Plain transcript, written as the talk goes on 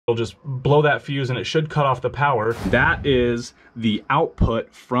It'll just blow that fuse and it should cut off the power. That is the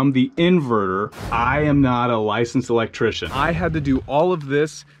output from the inverter. I am not a licensed electrician. I had to do all of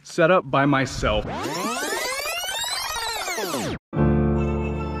this set up by myself.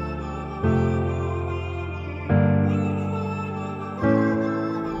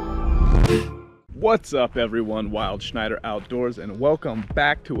 What's up everyone, Wild Schneider Outdoors, and welcome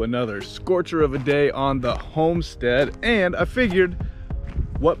back to another scorcher of a day on the homestead. And I figured,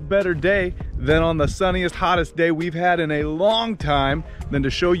 what better day than on the sunniest, hottest day we've had in a long time than to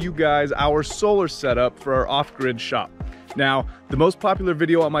show you guys our solar setup for our off-grid shop. Now, the most popular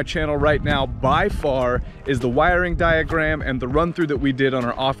video on my channel right now by far is the wiring diagram and the run through that we did on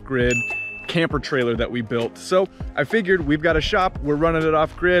our off-grid camper trailer that we built. So I figured we've got a shop, we're running it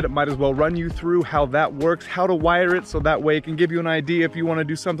off grid, might as well run you through how that works, how to wire it, so that way it can give you an idea if you want to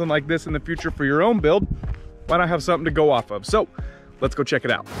do something like this in the future for your own build. Why not have something to go off of? So let's go check it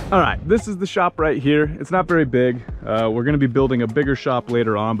out. All right, this is the shop right here. It's not very big. We're going to be building a bigger shop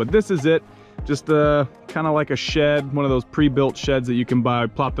later on, but this is it. Just kind of like a shed, one of those pre-built sheds that you can buy,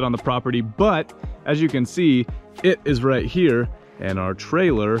 plopped it on the property. But as you can see, it is right here, and our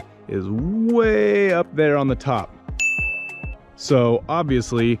trailer is way up there on the top. So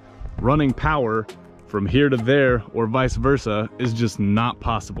obviously running power from here to there or vice versa is just not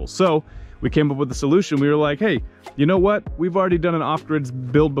possible. So we came up with a solution. We were like, hey, you know what? We've already done an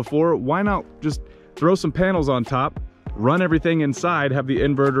off-grid build before. Why not just throw some panels on top, run everything inside, have the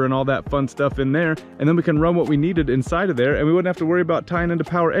inverter and all that fun stuff in there, and then we can run what we needed inside of there and we wouldn't have to worry about tying into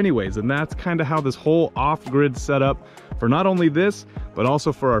power anyways. And that's kind of how this whole off-grid setup for not only this, but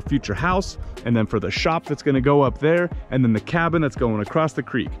also for our future house, and then for the shop that's gonna go up there, and then the cabin that's going across the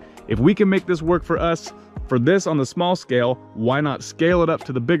creek. If we can make this work for us, for this on the small scale, why not scale it up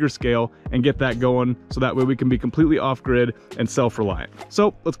to the bigger scale and get that going so that way we can be completely off-grid and self-reliant.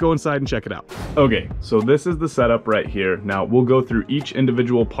 So let's go inside and check it out. Okay, so this is the setup right here. Now we'll go through each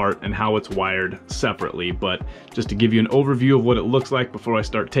individual part and how it's wired separately, but just to give you an overview of what it looks like before I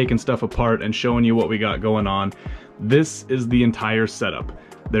start taking stuff apart and showing you what we got going on, this is the entire setup.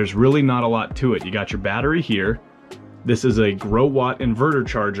 There's really not a lot to it. You got your battery here. This is a grow watt inverter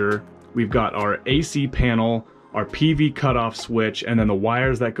charger. We've got our AC panel, our PV cutoff switch, and then the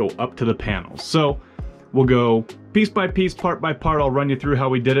wires that go up to the panels. So we'll go piece by piece, part by part. I'll run you through how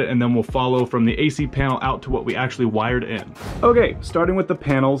we did it, and then we'll follow from the AC panel out to what we actually wired in. Okay, starting with the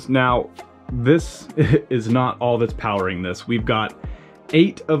panels. Now, this is not all that's powering this. We've got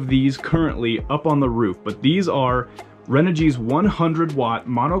 8 of these currently up on the roof, but these are Renogy's 100 watt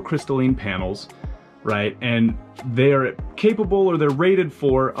monocrystalline panels, right? And they are capable, or they're rated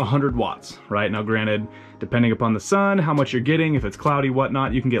for 100 watts, right? Now granted, depending upon the sun, how much you're getting, if it's cloudy,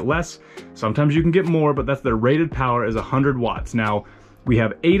 whatnot, you can get less. Sometimes you can get more, but that's their rated power is 100 watts. Now we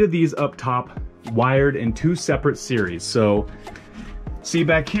have 8 of these up top wired in 2 separate series. So see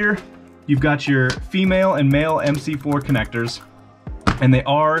back here, you've got your female and male MC4 connectors, and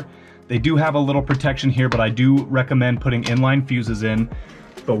they do have a little protection here, but I do recommend putting inline fuses in.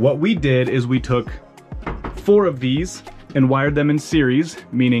 But what we did is we took 4 of these and wired them in series,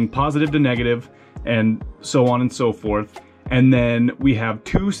 meaning positive to negative, and so on and so forth. And then we have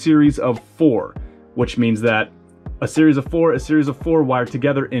 2 series of 4, which means that a series of 4 wired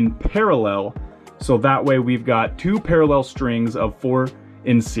together in parallel. So that way we've got 2 parallel strings of 4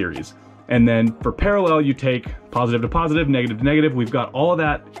 in series. And then for parallel, you take positive to positive, negative to negative. We've got all of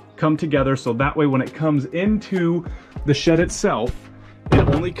that come together, so that way when it comes into the shed itself, it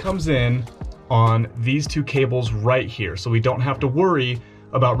only comes in on these 2 cables right here. So we don't have to worry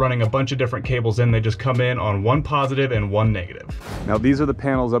about running a bunch of different cables in. They just come in on 1 positive and 1 negative. Now these are the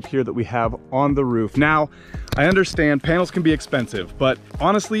panels up here that we have on the roof. Now, I understand panels can be expensive, but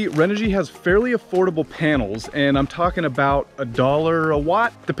honestly, Renogy has fairly affordable panels, and I'm talking about $1 a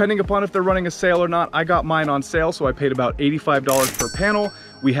watt, depending upon if they're running a sale or not. I got mine on sale, so I paid about $85 per panel.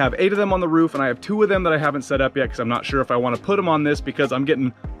 We have 8 of them on the roof, and I have 2 of them that I haven't set up yet because I'm not sure if I want to put them on this because I'm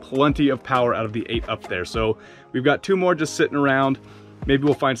getting plenty of power out of the 8 up there. So we've got 2 more just sitting around. Maybe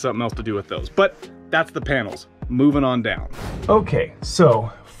we'll find something else to do with those, but that's the panels. Moving on down. Okay,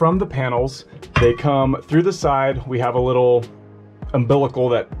 so from the panels, they come through the side. We have a little umbilical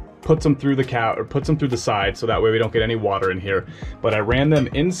that puts them through the side, so that way we don't get any water in here. But I ran them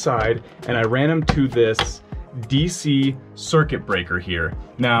inside, and I ran them to this DC circuit breaker here.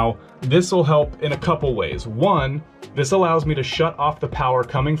 Now, this will help in a couple ways. One, this allows me to shut off the power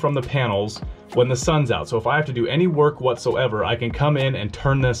coming from the panels when the sun's out. So if I have to do any work whatsoever, I can come in and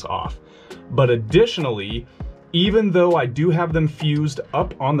turn this off. But additionally, even though I do have them fused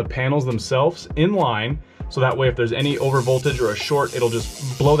up on the panels themselves in line, so that way if there's any over voltage or a short, it'll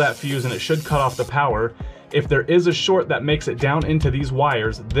just blow that fuse and it should cut off the power. If there is a short that makes it down into these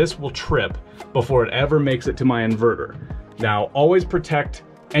wires, this will trip before it ever makes it to my inverter. Now, always protect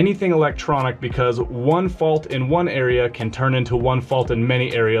anything electronic, because one fault in one area can turn into one fault in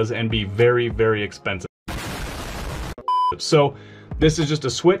many areas and be very, very expensive. So this is just a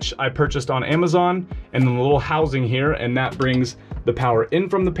switch I purchased on Amazon, and then a little housing here, and that brings the power in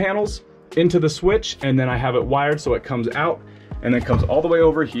from the panels into the switch, and then I have it wired so it comes out and then comes all the way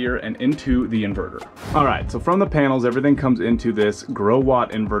over here and into the inverter. All right, so from the panels, everything comes into this Grow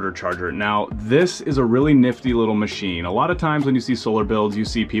Watt inverter charger. Now, this is a really nifty little machine. A lot of times when you see solar builds, you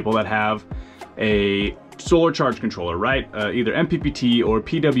see people that have a solar charge controller, right? Either MPPT or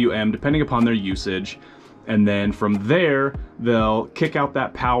PWM, depending upon their usage. And then from there, they'll kick out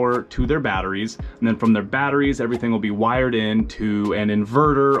that power to their batteries. And then from their batteries, everything will be wired into an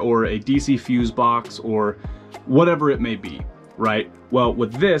inverter or a DC fuse box or whatever it may be. Right? Well,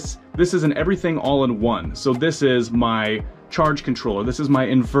 with this is an everything all in one. So this is my charge controller, this is my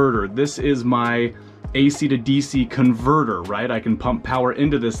inverter, this is my AC to DC converter, right? I can pump power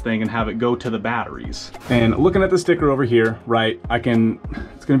into this thing and have it go to the batteries. And looking at the sticker over here, right,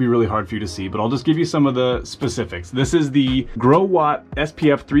 it's gonna be really hard for you to see, but I'll just give you some of the specifics. This is the Grow Watt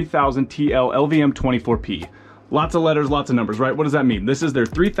SPF 3000 TL LVM 24P. Lots of letters, lots of numbers, right? What does that mean? This is their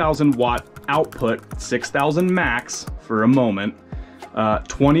 3000 watt output, 6000 max for a moment,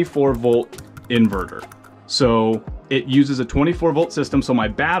 24 volt inverter. So it uses a 24 volt system. So my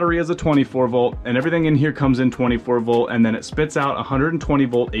battery is a 24 volt and everything in here comes in 24 volt, and then it spits out 120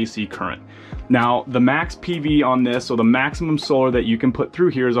 volt AC current. Now the max PV on this, so the maximum solar that you can put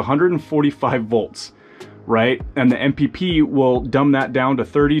through here, is 145 volts. Right? And the MPP will dumb that down to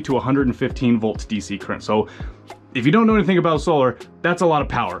 30 to 115 volts DC current. So if you don't know anything about solar, that's a lot of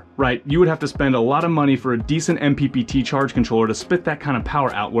power, right? You would have to spend a lot of money for a decent MPPT charge controller to spit that kind of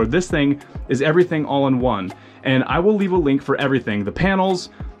power out, where this thing is everything all in one. And I will leave a link for everything, the panels,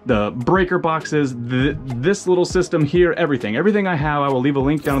 the breaker boxes, this little system here, everything I have, I will leave a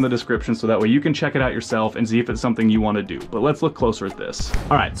link down in the description so that way you can check it out yourself and see if it's something you want to do. But let's look closer at this.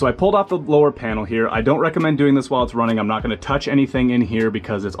 All right, so I pulled off the lower panel here. I don't recommend doing this while it's running. I'm not going to touch anything in here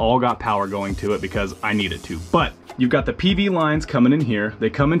because it's all got power going to it because I need it to. But you've got the PV lines coming in here. They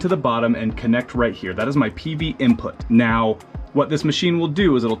come into the bottom and connect right here. That is my PV input. Now, what this machine will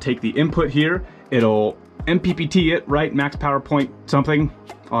do is it'll take the input here, it'll MPPT it, right? Max power point something.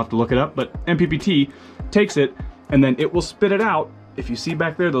 I'll have to look it up, but MPPT takes it and then it will spit it out. If you see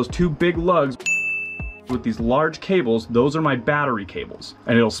back there, those two big lugs with these large cables, those are my battery cables.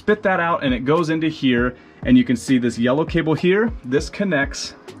 And it'll spit that out and it goes into here, and you can see this yellow cable here. This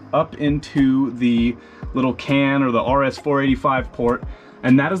connects up into the little CAN or the RS485 port,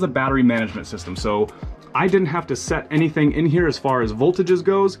 and that is the battery management system. So I didn't have to set anything in here as far as voltages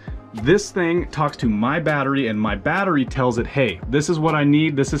goes. This thing talks to my battery and my battery tells it, hey, this is what I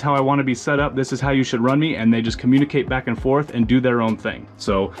need, this is how I want to be set up, this is how you should run me, and they just communicate back and forth and do their own thing.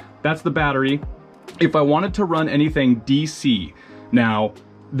 So that's the battery. If I wanted to run anything DC, now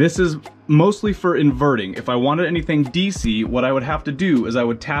this is mostly for inverting. If I wanted anything DC, what I would have to do is I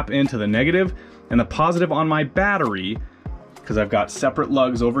would tap into the negative and the positive on my battery, because I've got separate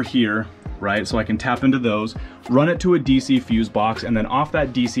lugs over here, right? So I can tap into those, run it to a DC fuse box, and then off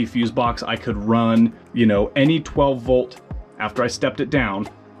that DC fuse box, I could run, you know, any 12 volt after I step it down,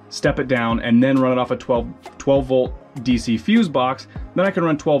 and then run it off a 12 volt DC fuse box. Then I can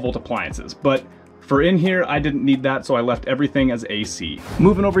run 12 volt appliances. But for in here, I didn't need that, so I left everything as AC.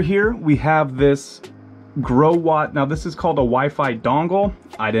 Moving over here, we have this Grow Watt. Now this is called a Wi-Fi dongle.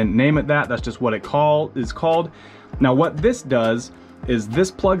 I didn't name it that, that's just what it is called. Now what this does is this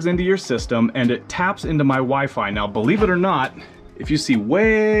plugs into your system and it taps into my Wi-Fi. Now believe it or not, if you see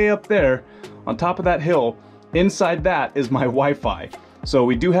way up there on top of that hill, inside that is my Wi-Fi. So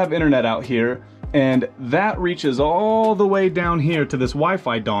we do have internet out here, and that reaches all the way down here to this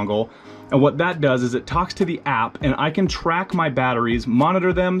Wi-Fi dongle. And what that does is it talks to the app, and I can track my batteries,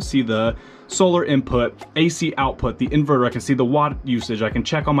 monitor them, see the solar input, AC output, the inverter, I can see the watt usage, I can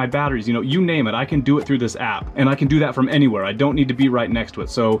check on my batteries, you know, you name it, I can do it through this app. And I can do that from anywhere. I don't need to be right next to it.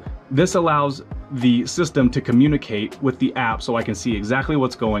 So this allows the system to communicate with the app so I can see exactly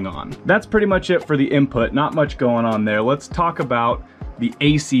what's going on. That's pretty much it for the input, not much going on there. Let's talk about the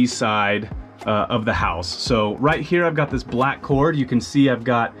AC side of the house. So right here I've got this black cord. You can see I've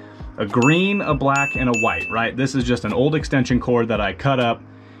got a green, a black, and a white, right? This is just an old extension cord that I cut up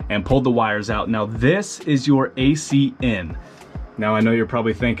and pulled the wires out. Now this is your AC in. Now I know you're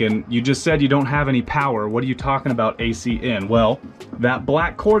probably thinking, you just said you don't have any power. What are you talking about AC in? Well, that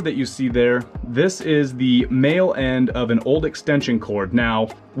black cord that you see there, this is the male end of an old extension cord. Now,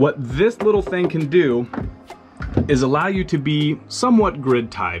 what this little thing can do is allow you to be somewhat grid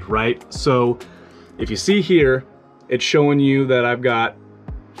tied, right? So if you see here, it's showing you that I've got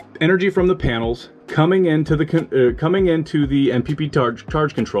energy from the panels coming into the MPPT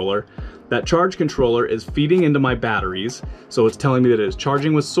charge controller. That charge controller is feeding into my batteries, so it's telling me that it's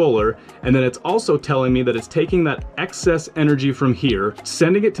charging with solar, and then it's also telling me that it's taking that excess energy from here,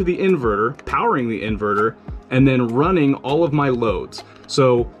 sending it to the inverter, powering the inverter, and then running all of my loads.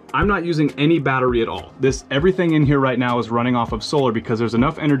 So I'm not using any battery at all. Everything in here right now is running off of solar because there's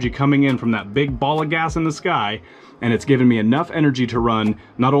enough energy coming in from that big ball of gas in the sky, and it's giving me enough energy to run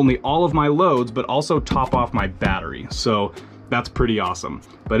not only all of my loads, but also top off my battery. So that's pretty awesome.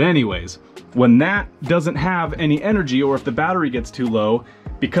 But anyways, when that doesn't have any energy, or if the battery gets too low,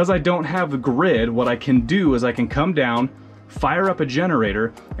 because I don't have the grid, what I can do is I can come down, fire up a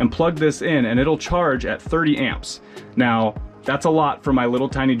generator, and plug this in, and it'll charge at 30 amps. Now, that's a lot for my little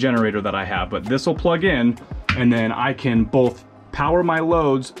tiny generator that I have, but this will plug in, and then I can both power my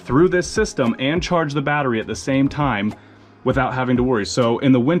loads through this system and charge the battery at the same time without having to worry. So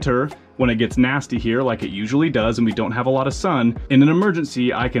in the winter, when it gets nasty here, like it usually does, and we don't have a lot of sun, in an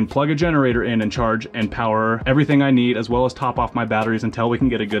emergency, I can plug a generator in and charge and power everything I need, as well as top off my batteries until we can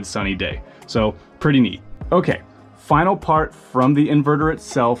get a good sunny day. So pretty neat. Okay, final part from the inverter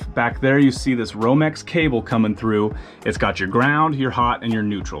itself. Back there you see this Romex cable coming through. It's got your ground, your hot, and your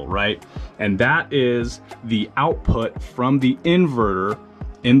neutral, right? And that is the output from the inverter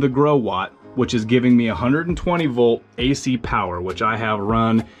in the grow watt, which is giving me 120 volt AC power, which I have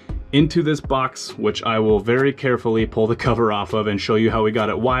run into this box, which I will very carefully pull the cover off of and show you how we got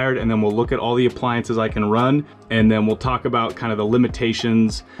it wired, and then we'll look at all the appliances I can run, and then we'll talk about kind of the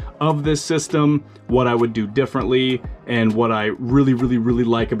limitations of this system, what I would do differently, and what I really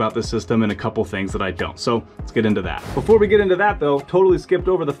like about the system, and a couple things that I don't. So let's get into that. Before we get into that though, totally skipped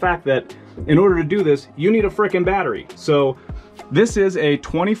over the fact that in order to do this, you need a frickin' battery. So this is a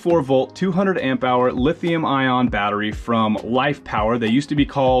 24 volt, 200 amp hour lithium ion battery from Life Power. They used to be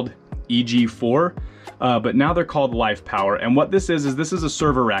called EG4, but now they're called Life Power. And what this is this is a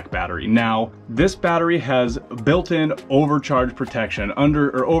server rack battery. Now, this battery has built-in overcharge protection,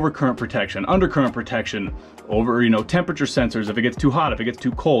 overcurrent protection, undercurrent protection, temperature sensors if it gets too hot, if it gets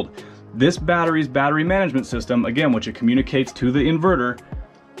too cold. This battery's battery management system, again, which it communicates to the inverter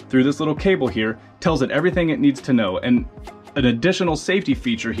through this little cable here, tells it everything it needs to know. And an additional safety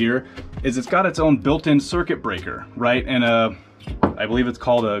feature here is it's got its own built-in circuit breaker, right? And I believe it's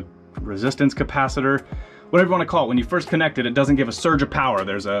called a resistance capacitor, whatever you want to call it. When you first connect it, it doesn't give a surge of power.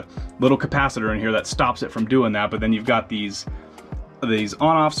 There's a little capacitor in here that stops it from doing that, but then you've got these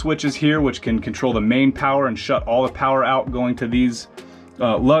on-off switches here, which can control the main power and shut all the power out going to these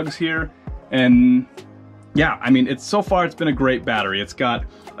lugs here. And yeah, I mean, so far it's been a great battery. It's got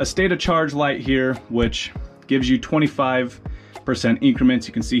a state of charge light here, which gives you 25% increments.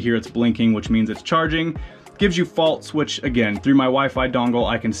 You can see here it's blinking, which means it's charging. Gives you faults, which again, through my Wi-Fi dongle,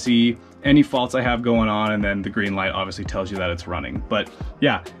 I can see any faults I have going on, and then the green light obviously tells you that it's running. But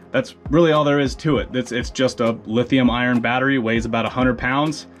yeah, that's really all there is to it. It's just a lithium iron battery, weighs about 100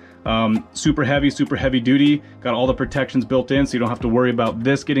 pounds. Super heavy duty, got all the protections built in, so you don't have to worry about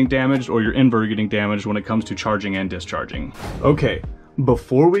this getting damaged or your inverter getting damaged when it comes to charging and discharging. Okay,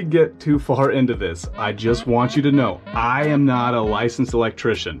 before we get too far into this, I just want you to know, I am not a licensed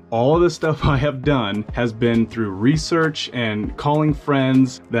electrician. All of the stuff I have done has been through research and calling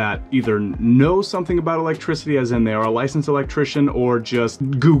friends that either know something about electricity, as in they are a licensed electrician, or just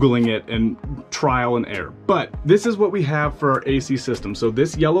Googling it and trial and error. But this is what we have for our AC system. So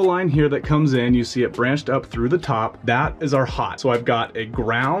this yellow line here that comes in, you see it branched up through the top, that is our hot. So I've got a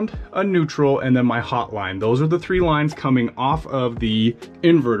ground, a neutral, and then my hot line. Those are the three lines coming off of the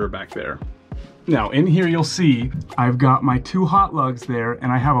inverter back there. Now in here you'll see I've got my two hot lugs there,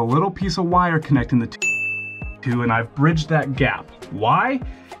 and I have a little piece of wire connecting the two, and I've bridged that gap. Why?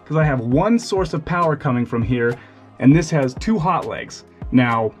 Because I have one source of power coming from here, and this has two hot legs.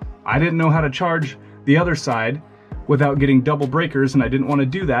 Now I didn't know how to charge the other side without getting double breakers, and I didn't want to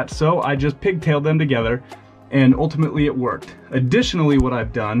do that, so I just pigtailed them together, and ultimately it worked. Additionally, what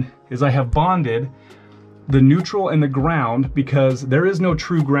I've done is I have bonded the neutral and the ground, because there is no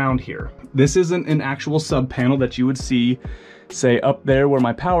true ground here. This isn't an actual sub panel that you would see, say, up there where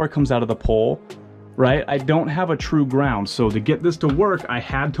my power comes out of the pole. right? I don't have a true ground. So to get this to work, I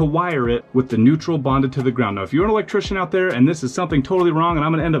had to wire it with the neutral bonded to the ground. Now, if you're an electrician out there and this is something totally wrong and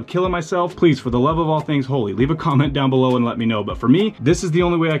I'm gonna end up killing myself, please, for the love of all things holy, leave a comment down below and let me know. But for me, this is the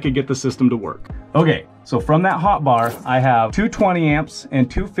only way I could get the system to work. Okay, so from that hot bar, I have two 20 amps and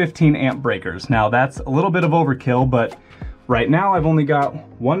two 15 amp breakers. Now that's a little bit of overkill, but right now I've only got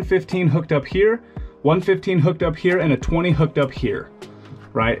one 15 hooked up here, one 15 hooked up here, and a 20 hooked up here.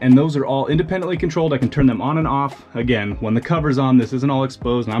 Right, and those are all independently controlled. I can turn them on and off. Again, when the cover's on, this isn't all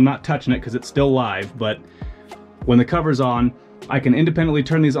exposed, and I'm not touching it because it's still live, but when the cover's on, I can independently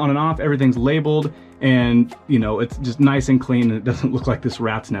turn these on and off. Everything's labeled, and you know, it's just nice and clean, and it doesn't look like this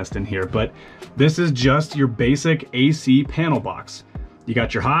rat's nest in here. But this is just your basic AC panel box. You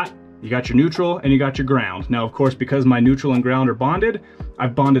got your hot, you got your neutral, and you got your ground. Now, of course, because my neutral and ground are bonded,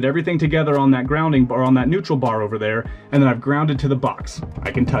 I've bonded everything together on that grounding bar, on that neutral bar over there, and then I've grounded to the box.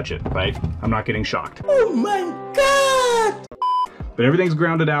 I can touch it, right? I'm not getting shocked. Oh my God! But everything's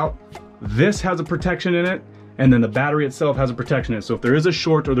grounded out. This has a protection in it, and then the battery itself has a protection in it. So if there is a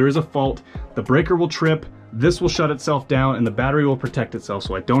short or there is a fault, the breaker will trip, this will shut itself down, and the battery will protect itself,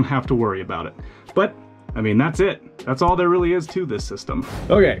 so I don't have to worry about it. But, I mean, that's it. That's all there really is to this system.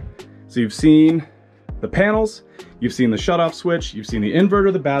 Okay. So you've seen the panels, you've seen the shutoff switch, you've seen the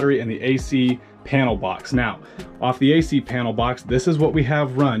inverter, the battery, and the AC panel box. Now, off the AC panel box, this is what we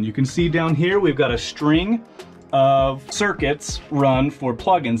have run. You can see down here, we've got a string of circuits run for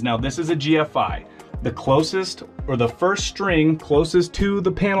plugins. Now, this is a GFI. The closest, or the first string closest to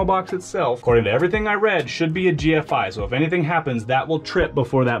the panel box itself, according to everything I read, should be a GFI. So if anything happens, that will trip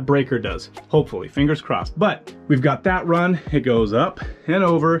before that breaker does. Hopefully, fingers crossed. But we've got that run. It goes up and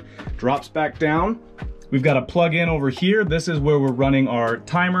over, drops back down. We've got a plug in over here. This is where we're running our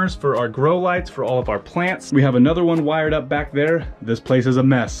timers for our grow lights for all of our plants. We have another one wired up back there. This place is a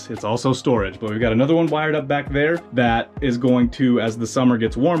mess. It's also storage, but we've got another one wired up back there that is going to, as the summer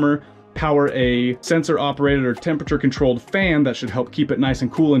gets warmer, power a sensor operated or temperature controlled fan that should help keep it nice and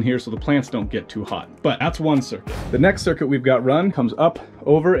cool in here so the plants don't get too hot. But that's one circuit. The next circuit we've got run comes up,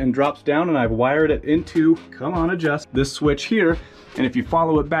 over, and drops down, and I've wired it into, come on, adjust, this switch here. And if you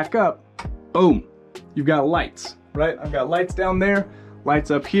follow it back up, boom, you've got lights, right? I've got lights down there,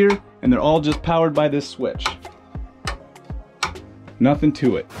 lights up here, and they're all just powered by this switch. Nothing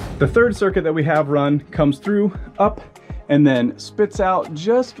to it. The third circuit that we have run comes through, up, and then spits out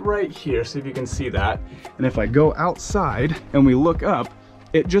just right here. See if you can see that. And if I go outside and we look up,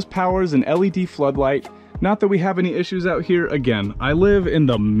 it just powers an LED floodlight. Not that we have any issues out here. Again, I live in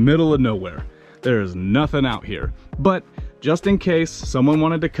the middle of nowhere. There is nothing out here. But just in case someone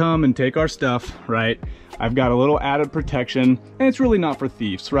wanted to come and take our stuff, right? I've got a little added protection, and it's really not for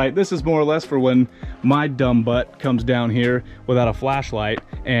thieves, right? This is more or less for when my dumb butt comes down here without a flashlight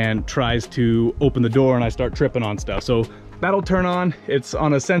and tries to open the door and I start tripping on stuff. So that'll turn on. It's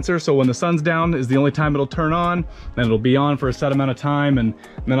on a sensor, so when the sun's down is the only time it'll turn on, then it'll be on for a set amount of time, and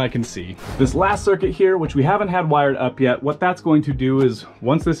then I can see. This last circuit here, which we haven't had wired up yet, what that's going to do is,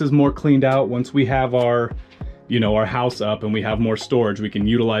 once this is more cleaned out, once we have our, you know, our house up and we have more storage, we can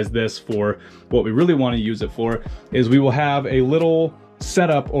utilize this for what we really want to use it for, is we will have a little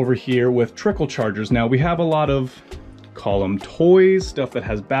setup over here with trickle chargers. Now we have a lot of, call them toys, stuff that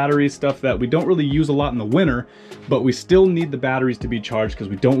has batteries, stuff that we don't really use a lot in the winter, but we still need the batteries to be charged because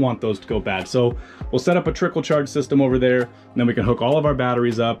we don't want those to go bad. So we'll set up a trickle charge system over there, and then we can hook all of our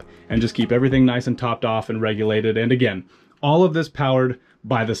batteries up and just keep everything nice and topped off and regulated. And again, all of this powered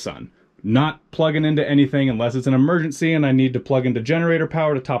by the sun. Not plugging into anything unless it's an emergency and I need to plug into generator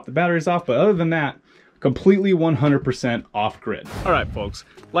power to top the batteries off, but other than that, completely 100% off-grid. All right, folks,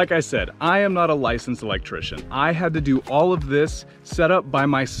 like I said, I am not a licensed electrician. I had to do all of this set up by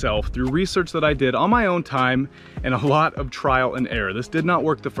myself through research that I did on my own time and a lot of trial and error. This did not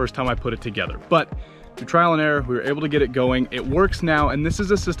work the first time I put it together, but through trial and error, we were able to get it going. It works now, and this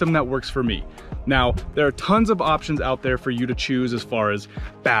is a system that works for me. Now, there are tons of options out there for you to choose as far as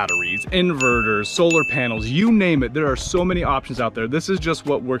batteries, inverters, solar panels, you name it. There are so many options out there. This is just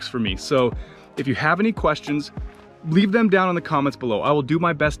what works for me. So if you have any questions, leave them down in the comments below. I will do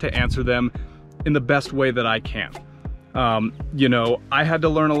my best to answer them in the best way that I can. You know, I had to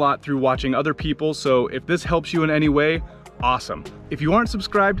learn a lot through watching other people, so if this helps you in any way, awesome. If you aren't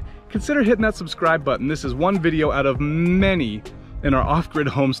subscribed, consider hitting that subscribe button. This is one video out of many in our off-grid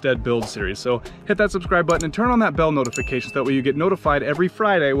homestead build series. So hit that subscribe button and turn on that bell notification so that way you get notified every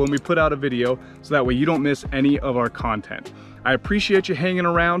Friday when we put out a video, so that way you don't miss any of our content. I appreciate you hanging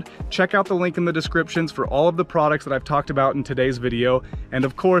around. Check out the link in the descriptions for all of the products that I've talked about in today's video. And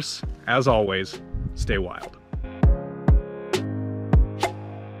of course, as always, stay wild.